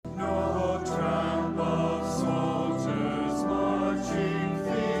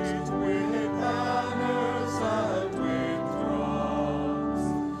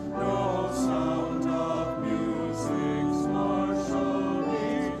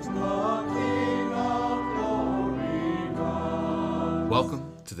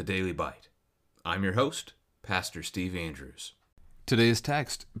Welcome to the Daily Bite. I'm your host, Pastor Steve Andrews. Today's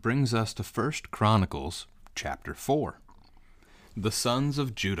text brings us to 1 Chronicles chapter 4. The sons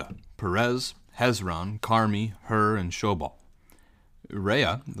of Judah, Perez, Hezron, Carmi, Hur, and Shobal.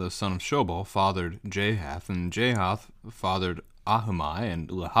 Reah, the son of Shobal, fathered Jahath, and Jahath fathered Ahumai and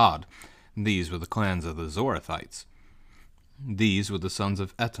Lahad. These were the clans of the Zorathites. These were the sons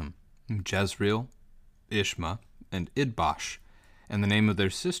of Etam, Jezreel, Ishma, and Idbash, and the name of their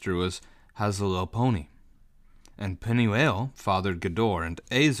sister was Hazelelponi. And Penuel fathered Gedor, and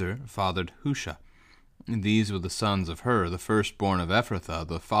Azer fathered Husha. These were the sons of Hur, the firstborn of Ephrathah,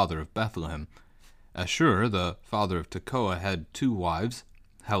 the father of Bethlehem. Ashur, the father of Tekoa, had two wives,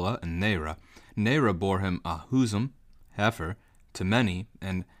 Hela and Nerah. Nerah bore him Ahuzam, Hefer, Temeni,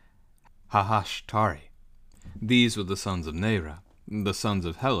 and Hahashtari. These were the sons of Nerah. The sons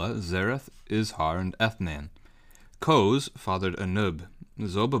of Hela, Zereth, Izhar, and Ethnan. Koz fathered Anub,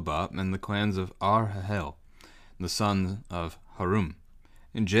 Zobabah, and the clans of Arhahel, the son of Harum.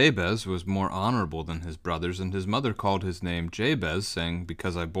 And Jabez was more honorable than his brothers, and his mother called his name Jabez, saying,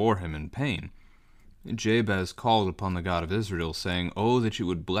 Because I bore him in pain. Jabez called upon the God of Israel, saying, Oh, that you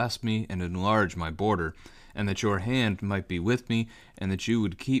would bless me and enlarge my border, and that your hand might be with me, and that you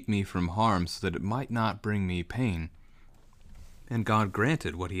would keep me from harm, so that it might not bring me pain. And God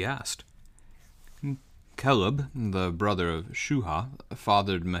granted what he asked. Caleb, the brother of Shuha,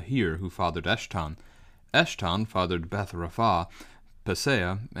 fathered Mahir, who fathered Eshton. Eshton fathered Beth-Rapha,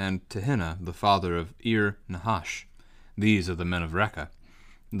 Paseah, and Tehinnah, the father of Ir-Nahash. These are the men of Rekah.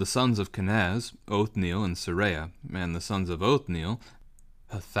 The sons of Kenaz, Othniel and Seraiah, and the sons of Othniel,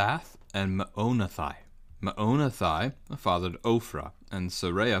 Hathath and Maonathai. Maonathai fathered Ophrah, and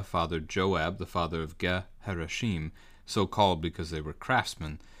Seraiah fathered Joab, the father of Geharashim, so called because they were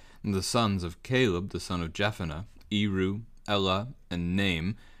craftsmen. The sons of Caleb, the son of Jephunneh, Eru, Elah, and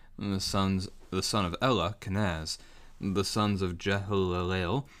Naim. And the son of Elah, Kenaz. The sons of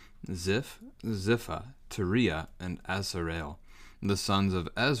Jehalelel, Ziph, Ziphah, Teriah, and Azarel. The sons of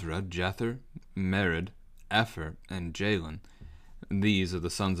Ezra, Jether, Mered, Epher, and Jalen. These are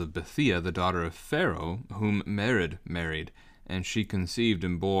the sons of Bethiah, the daughter of Pharaoh, whom Mered married, and she conceived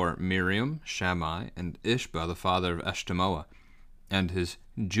and bore Miriam, Shammai, and Ishba, the father of Eshtemoa. And his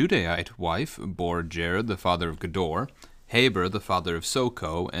Judaite wife bore Jared, the father of Gedor, Heber, the father of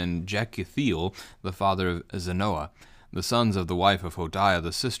Soko, and Jekithiel, the father of Zanoah. The sons of the wife of Hodiah,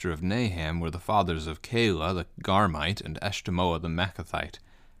 the sister of Naham, were the fathers of Keilah, the Garmite, and Eshtemoa, the Mechathite.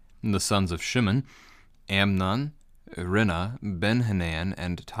 And the sons of Shimon, Amnon, Rinnah, Ben-Hanan,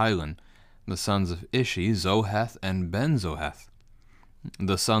 and Tilon. The sons of Ishi, Zoheth, and Ben-Zoheth.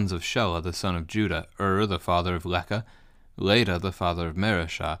 The sons of Shelah, the son of Judah, the father of Lekah, Leda, the father of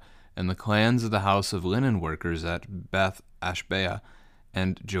Mareshah, and the clans of the house of linen workers at Beth-Ashbea,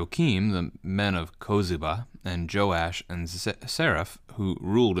 and Joachim, the men of Kozibah, and Joash and Seraph, who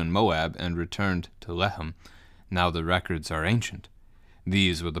ruled in Moab and returned to Lehem. Now the records are ancient.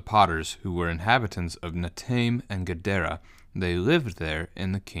 These were the potters who were inhabitants of Netaim and Gedera. They lived there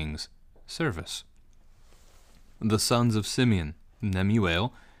in the king's service. The sons of Simeon,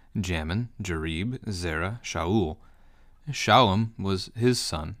 Nemuel, Jamin, Jarib, Zerah, Shaul. Shallum was his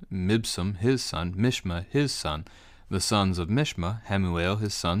son, Mibsam his son, Mishma his son. The sons of Mishma, Hamuel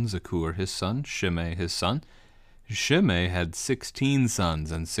his son, Zakur his son, Shimei his son. Shimei had 16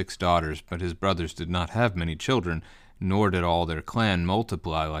 sons and 6 daughters, but his brothers did not have many children, nor did all their clan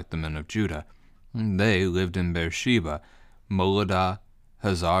multiply like the men of Judah. They lived in Beersheba, Moladah,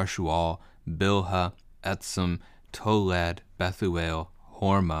 Hazar-Shual, Bilhah, Etzam, Tolad, Bethuel,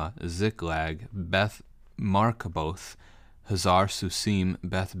 Hormah, Ziklag, Beth-Markaboth, Hazar-Susim,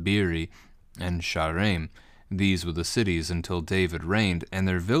 Beth-Biri, and Shaaraim. These were the cities until David reigned, and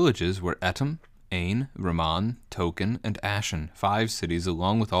their villages were Etam, Ain, Ramon, Token, and Ashan, 5 cities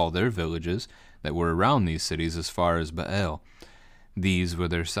along with all their villages that were around these cities as far as Baal. These were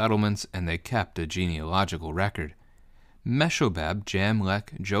their settlements, and they kept a genealogical record. Meshobab,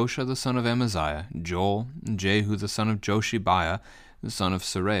 Jamlech, Josha the son of Amaziah, Joel, Jehu the son of Joshibiah, the son of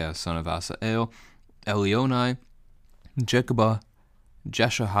Seraiah, son of Asael, Elionai, Jekabah,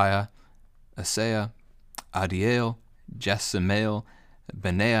 Jeshahiah, Asaiah, Adiel, Jesamael,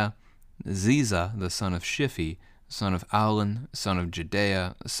 Benaiah, Ziza the son of Shiphi, son of Alon, son of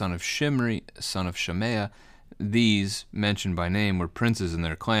Jedaiah, son of Shimri, son of Shemaiah. These, mentioned by name, were princes in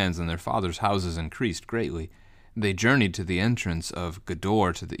their clans, and their fathers' houses increased greatly. They journeyed to the entrance of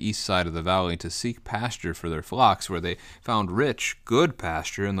Gedor to the east side of the valley to seek pasture for their flocks, where they found rich, good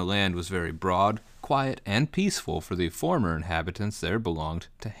pasture, and the land was very broad, quiet, and peaceful, for the former inhabitants there belonged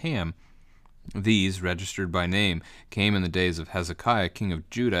to Ham. These, registered by name, came in the days of Hezekiah, king of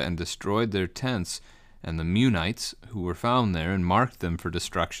Judah, and destroyed their tents and the Munites who were found there, and marked them for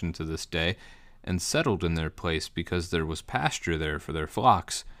destruction to this day, and settled in their place, because there was pasture there for their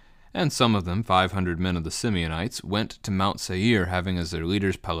flocks. And some of them, 500 men of the Simeonites, went to Mount Seir, having as their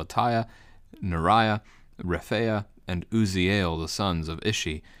leaders Pelatiah, Neriah, Rephaiah, and Uzziel, the sons of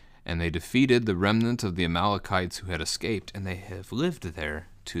Ishi. And they defeated the remnant of the Amalekites who had escaped, and they have lived there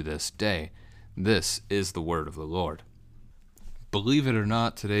to this day. This is the word of the Lord. Believe it or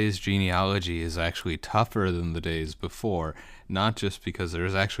not, today's genealogy is actually tougher than the days before, not just because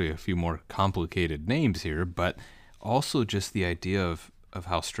there's actually a few more complicated names here, but also just the idea of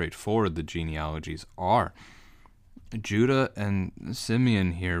how straightforward the genealogies are. Judah and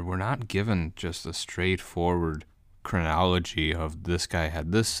Simeon here were not given just a straightforward chronology of this guy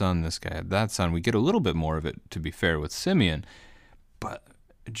had this son, this guy had that son. We get a little bit more of it, to be fair, with Simeon, but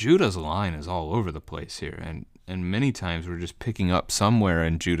Judah's line is all over the place here, and many times we're just picking up somewhere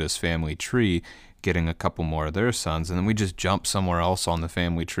in Judah's family tree, getting a couple more of their sons, and then we just jump somewhere else on the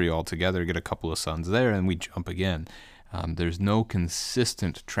family tree altogether, get a couple of sons there, and we jump again. There's no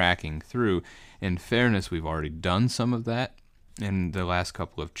consistent tracking through. In fairness, we've already done some of that in the last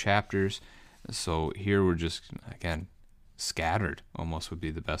couple of chapters, so here we're just, again, scattered, almost would be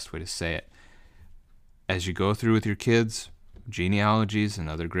the best way to say it. As you go through with your kids, genealogies,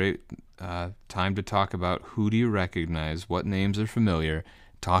 another great time to talk about who do you recognize, what names are familiar,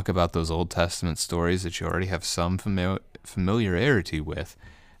 talk about those Old Testament stories that you already have some familiarity with.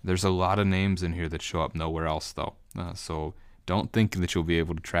 There's a lot of names in here that show up nowhere else, though. So don't think that you'll be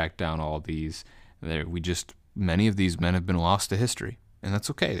able to track down all these. Many of these men have been lost to history, and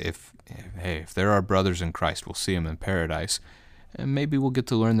that's okay. If they're our brothers in Christ, we'll see them in paradise, and maybe we'll get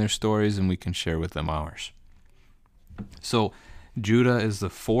to learn their stories and we can share with them ours. So Judah is the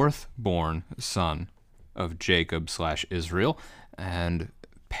fourth born son of Jacob/Israel, and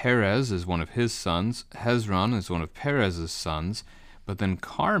Perez is one of his sons. Hezron is one of Perez's sons, but then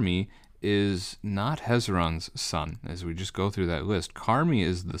Carmi is not Hezron's son. As we just go through that list, Carmi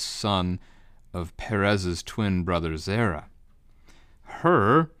is the son of Perez's twin brother Zerah.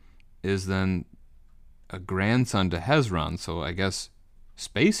 Hur is then a grandson to Hezron, so I guess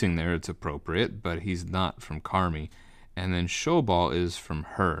spacing there it's appropriate, but he's not from Carmi. And then Shobal is from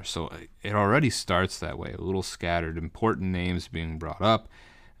Hur, so it already starts that way, a little scattered, important names being brought up,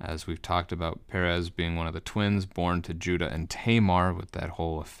 as we've talked about Perez being one of the twins born to Judah and Tamar with that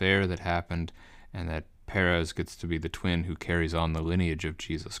whole affair that happened, and that Perez gets to be the twin who carries on the lineage of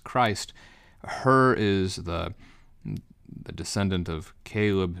Jesus Christ. Hur is the descendant of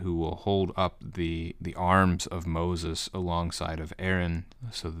Caleb, who will hold up the arms of Moses alongside of Aaron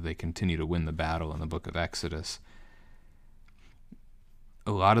so that they continue to win the battle in the book of Exodus.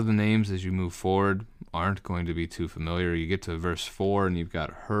 A lot of the names as you move forward aren't going to be too familiar. You get to verse 4 and you've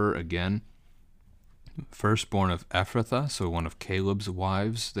got Hur again, firstborn of Ephrathah, so one of Caleb's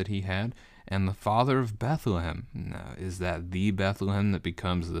wives that he had, and the father of Bethlehem. Now, is that the Bethlehem that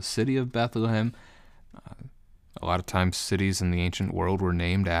becomes the city of Bethlehem? A lot of times cities in the ancient world were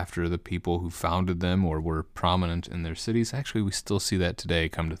named after the people who founded them or were prominent in their cities. Actually, we still see that today,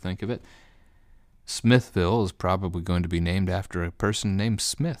 come to think of it. Smithville is probably going to be named after a person named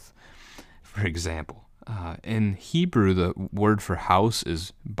Smith, for example. In Hebrew, the word for house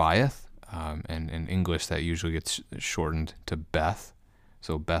is Baeth, and in English that usually gets shortened to Beth.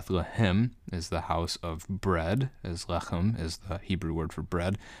 So Bethlehem is the house of bread, as Lechem is the Hebrew word for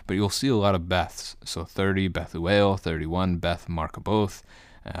bread. But you'll see a lot of Beths. So 30, Bethuel, 31, Beth Markaboth,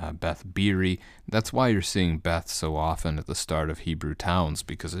 Beth Biri. That's why you're seeing Beth so often at the start of Hebrew towns,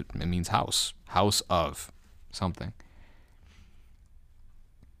 because it means house of something.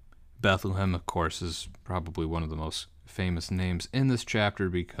 Bethlehem, of course, is probably one of the most famous names in this chapter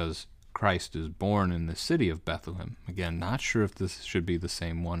because Christ is born in the city of Bethlehem. Again, not sure if this should be the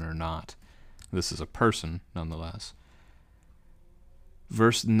same one or not. This is a person, nonetheless.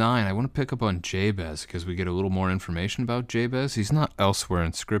 Verse 9, I want to pick up on Jabez because we get a little more information about Jabez. He's not elsewhere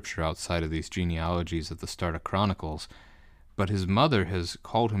in Scripture outside of these genealogies at the start of Chronicles, but his mother has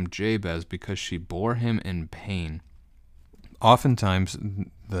called him Jabez because she bore him in pain. Oftentimes,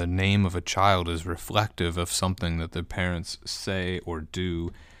 the name of a child is reflective of something that the parents say or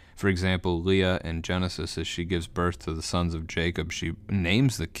do. For example, Leah in Genesis, as she gives birth to the sons of Jacob, she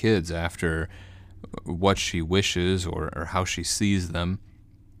names the kids after what she wishes or how she sees them.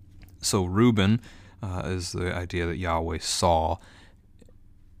 So Reuben is the idea that Yahweh saw,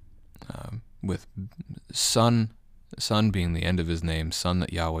 with son being the end of his name, son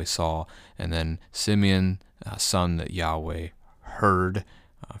that Yahweh saw, and then Simeon, son that Yahweh heard,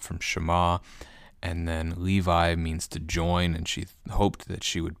 from Shema. And then Levi means to join, and she hoped that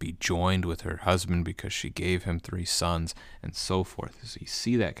she would be joined with her husband because she gave him 3 sons, and so forth. So you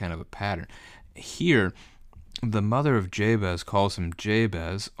see that kind of a pattern. Here, the mother of Jabez calls him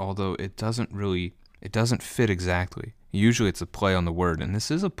Jabez, although it doesn't fit exactly. Usually it's a play on the word, and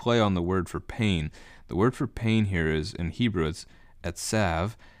this is a play on the word for pain. The word for pain here is, in Hebrew, it's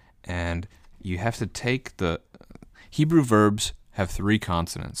etzav, and you have to take the Hebrew verbs have 3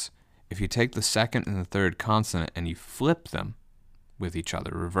 consonants. If you take the second and the third consonant and you flip them with each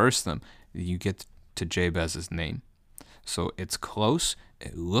other, reverse them, you get to Jabez's name. So it's close,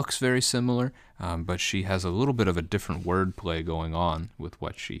 it looks very similar, but she has a little bit of a different wordplay going on with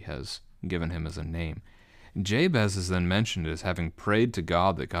what she has given him as a name. Jabez is then mentioned as having prayed to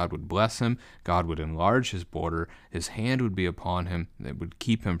God that God would bless him, God would enlarge his border, his hand would be upon him, that would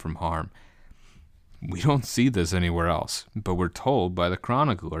keep him from harm. We don't see this anywhere else, but we're told by the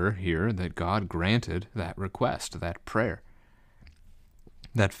chronicler here that God granted that request, that prayer.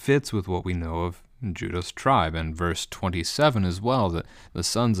 That fits with what we know of Judah's tribe, and verse 27 as well, that the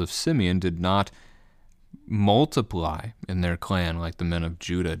sons of Simeon did not multiply in their clan like the men of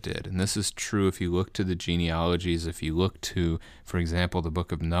Judah did. And this is true if you look to the genealogies, if you look to, for example, the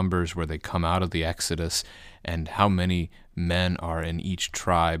book of Numbers where they come out of the Exodus and how many men are in each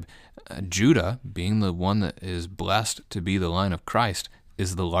tribe. Judah, being the one that is blessed to be the line of Christ,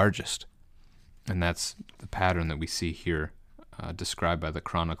 is the largest. And that's the pattern that we see here described by the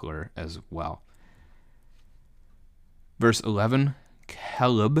chronicler as well. Verse 11,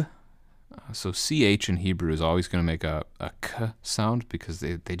 Caleb. So CH in Hebrew is always going to make a K sound because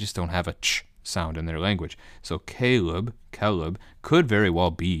they just don't have a ch sound in their language. So Caleb could very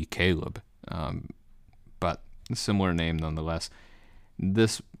well be Caleb, but a similar name nonetheless.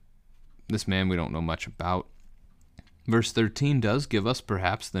 This man we don't know much about. Verse 13 does give us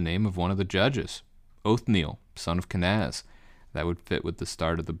perhaps the name of one of the judges, Othniel, son of Kenaz. That would fit with the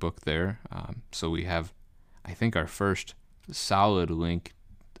start of the book there. So we have, I think, our first solid link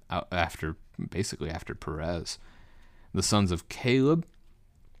after Perez. The sons of Caleb,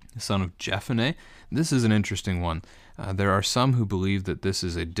 the son of Jephunneh. This is an interesting one. There are some who believe that this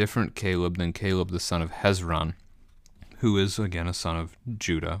is a different Caleb than Caleb the son of Hezron, who is, again, a son of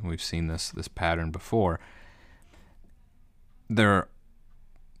Judah. We've seen this pattern before.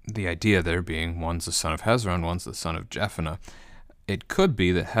 The idea there being one's the son of Hezron, one's the son of Jephunneh. It could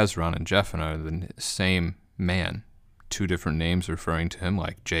be that Hezron and Jephunneh are the same man, 2 different names referring to him,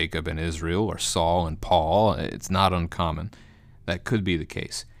 like Jacob and Israel, or Saul and Paul. It's not uncommon. That could be the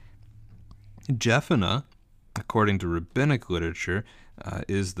case. Jephunneh, according to rabbinic literature,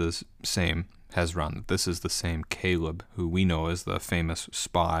 is the same Hezron. This is the same Caleb, who we know as the famous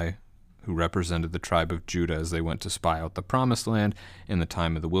spy who represented the tribe of Judah as they went to spy out the Promised Land in the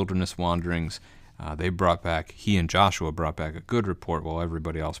time of the wilderness wanderings. He and Joshua brought back a good report, while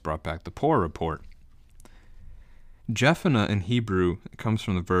everybody else brought back the poor report. Jephunneh in Hebrew comes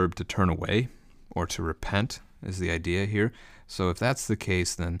from the verb to turn away, or to repent, is the idea here. So if that's the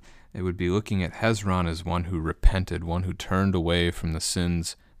case, then it would be looking at Hezron as one who repented, one who turned away from the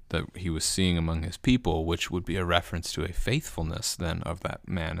sins that he was seeing among his people, which would be a reference to a faithfulness then of that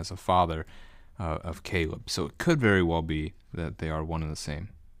man as a father of Caleb. So it could very well be that they are one and the same.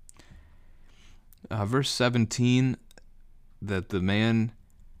 Verse 17, that the man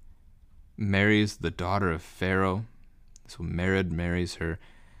marries the daughter of Pharaoh. So Mered marries her.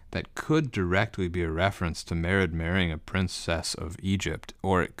 That could directly be a reference to Mered marrying a princess of Egypt,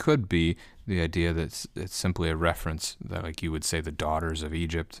 or it could be the idea that it's simply a reference that, like you would say, the daughters of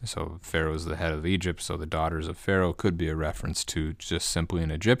Egypt. So Pharaoh is the head of Egypt, so the daughters of Pharaoh could be a reference to just simply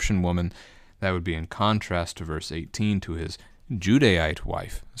an Egyptian woman. That would be in contrast to verse 18 to his Judaite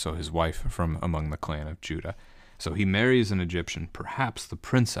wife, so his wife from among the clan of Judah. So he marries an Egyptian, perhaps the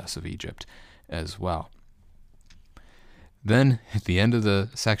princess of Egypt as well. Then, at the end of the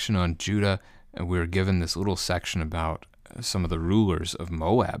section on Judah, we're given this little section about some of the rulers of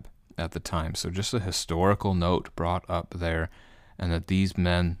Moab at the time. So just a historical note brought up there, and that these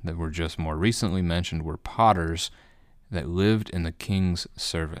men that were just more recently mentioned were potters that lived in the king's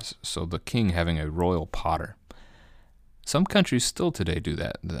service. So the king having a royal potter. Some countries still today do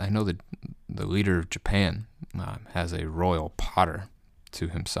that. I know that the leader of Japan has a royal potter to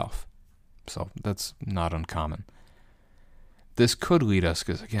himself. So that's not uncommon. This could lead us,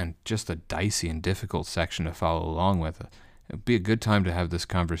 because again, just a dicey and difficult section to follow along with. It would be a good time to have this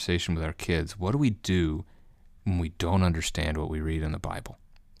conversation with our kids. What do we do when we don't understand what we read in the Bible?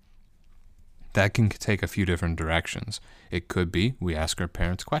 That can take a few different directions. It could be we ask our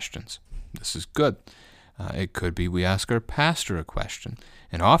parents questions. This is good. It could be we ask our pastor a question.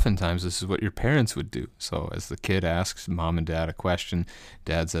 And oftentimes this is what your parents would do. So as the kid asks mom and dad a question,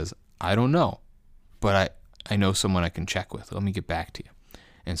 dad says, I don't know, but I know someone I can check with. Let me get back to you.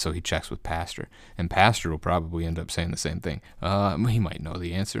 And so he checks with pastor. And pastor will probably end up saying the same thing. He might know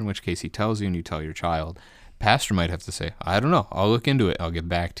the answer, in which case he tells you and you tell your child. Pastor might have to say, I don't know. I'll look into it. I'll get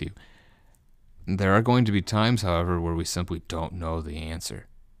back to you. There are going to be times, however, where we simply don't know the answer.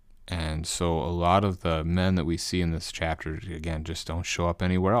 And so a lot of the men that we see in this chapter, again, just don't show up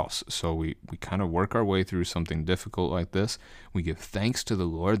anywhere else. So we kind of work our way through something difficult like this. We give thanks to the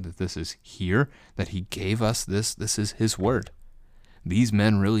Lord that this is here, that he gave us this. This is his word. These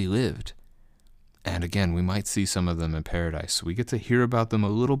men really lived. And again, we might see some of them in paradise. So we get to hear about them a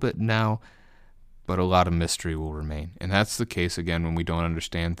little bit now, but a lot of mystery will remain. And that's the case, again, when we don't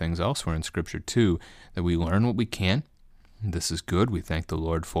understand things elsewhere in Scripture too, that we learn what we can. This is good. We thank the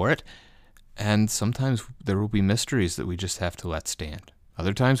Lord for it. And sometimes there will be mysteries that we just have to let stand.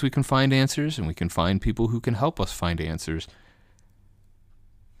 Other times we can find answers, and we can find people who can help us find answers.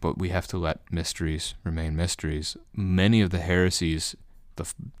 But we have to let mysteries remain mysteries. Many of the heresies,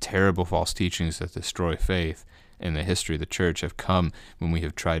 the terrible false teachings that destroy faith in the history of the church have come when we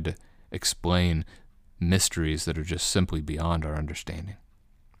have tried to explain mysteries that are just simply beyond our understanding.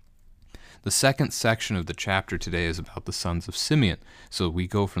 The second section of the chapter today is about the sons of Simeon. So we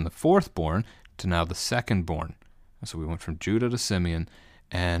go from the fourth born to now the second born. So we went from Judah to Simeon,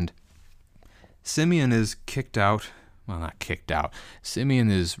 and Simeon is kicked out. Well, not kicked out.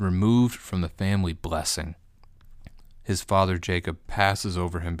 Simeon is removed from the family blessing. His father Jacob passes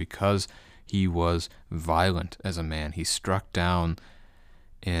over him because he was violent as a man. He struck down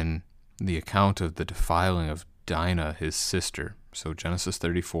in the account of the defiling of Dinah, his sister. So Genesis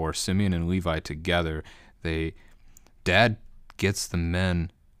 34, Simeon and Levi together, Dad gets the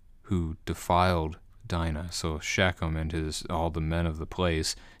men who defiled Dinah, so Shechem and all the men of the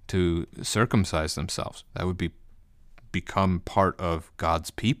place, to circumcise themselves. That would become part of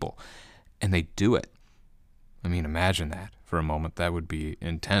God's people, and they do it. I mean, imagine that for a moment. That would be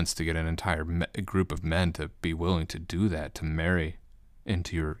intense to get an entire group of men to be willing to do that, to marry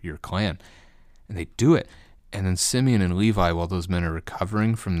into your clan. And they do it. And then Simeon and Levi, while those men are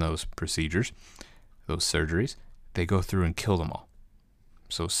recovering from those procedures, those surgeries, they go through and kill them all.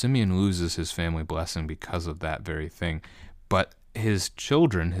 So Simeon loses his family blessing because of that very thing. But his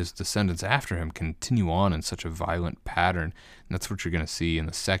children, his descendants after him, continue on in such a violent pattern. And that's what you're going to see in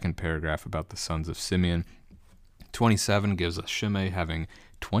the second paragraph about the sons of Simeon. 27 gives us Shimei having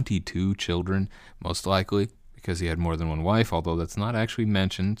 22 children, most likely, because he had more than one wife, although that's not actually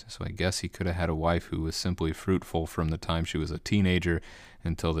mentioned. So I guess he could have had a wife who was simply fruitful from the time she was a teenager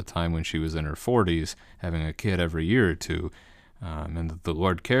until the time when she was in her 40s, having a kid every year or two, and that the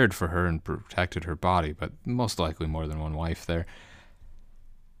Lord cared for her and protected her body, but most likely more than one wife there.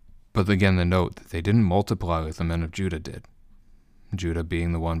 But again, the note that they didn't multiply like the men of Judah did, Judah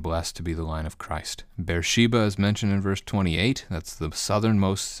being the one blessed to be the line of Christ. Beersheba is mentioned in verse 28. That's the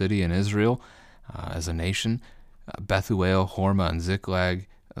southernmost city in Israel as a nation. Bethuel, Hormah, and Ziklag,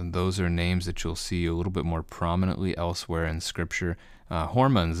 those are names that you'll see a little bit more prominently elsewhere in Scripture.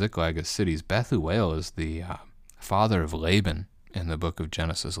 Hormah and Ziklag as cities. Bethuel is the father of Laban in the book of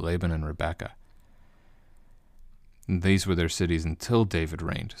Genesis, Laban and Rebekah. And these were their cities until David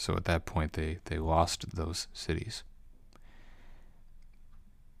reigned. So at that point, they lost those cities.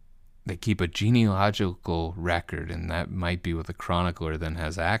 They keep a genealogical record, and that might be what the chronicler then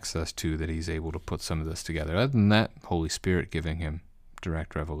has access to, that he's able to put some of this together. Other than that, Holy Spirit giving him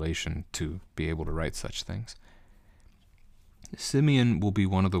direct revelation to be able to write such things. Simeon will be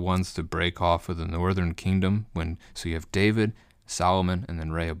one of the ones to break off of the northern kingdom. So you have David, Solomon, and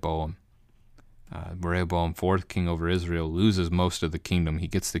then Rehoboam. Rehoboam, fourth king over Israel, loses most of the kingdom. He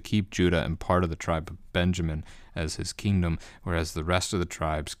gets to keep Judah and part of the tribe of Benjamin as his kingdom, whereas the rest of the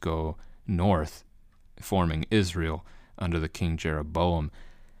tribes go north, forming Israel under the king Jeroboam.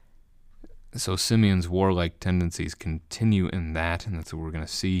 So Simeon's warlike tendencies continue in that, and that's what we're going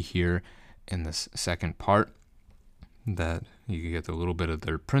to see here in this second part, that you get a little bit of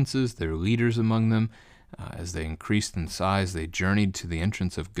their princes, their leaders among them. As they increased in size, they journeyed to the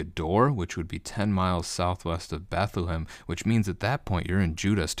entrance of Gedor, which would be 10 miles southwest of Bethlehem, which means at that point you're in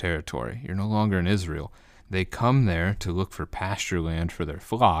Judah's territory. You're no longer in Israel. They come there to look for pasture land for their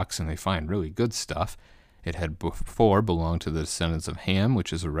flocks, and they find really good stuff. It had before belonged to the descendants of Ham,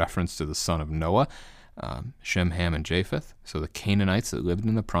 which is a reference to the son of Noah, Shem, Ham, and Japheth, so the Canaanites that lived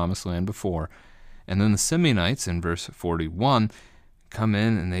in the promised land before. And then the Simeonites, in verse 41, come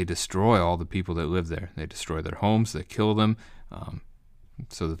in and they destroy all the people that live there. They destroy their homes, they kill them.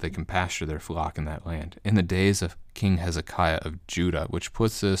 so that they can pasture their flock in that land. In the days of King Hezekiah of Judah, which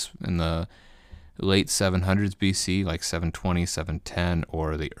puts this in the late 700s BC, like 720, 710,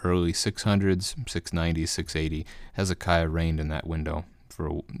 or the early 600s, 690, 680, Hezekiah reigned in that window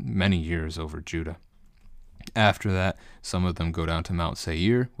for many years over Judah. After that, some of them go down to Mount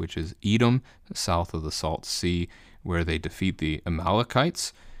Seir, which is Edom, south of the Salt Sea, where they defeat the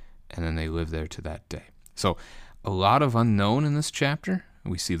Amalekites, and then they live there to that day. So a lot of unknown in this chapter.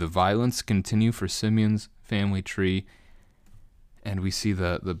 We see the violence continue for Simeon's family tree, and we see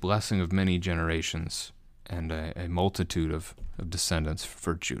the blessing of many generations and a multitude of descendants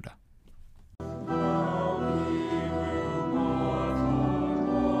for Judah.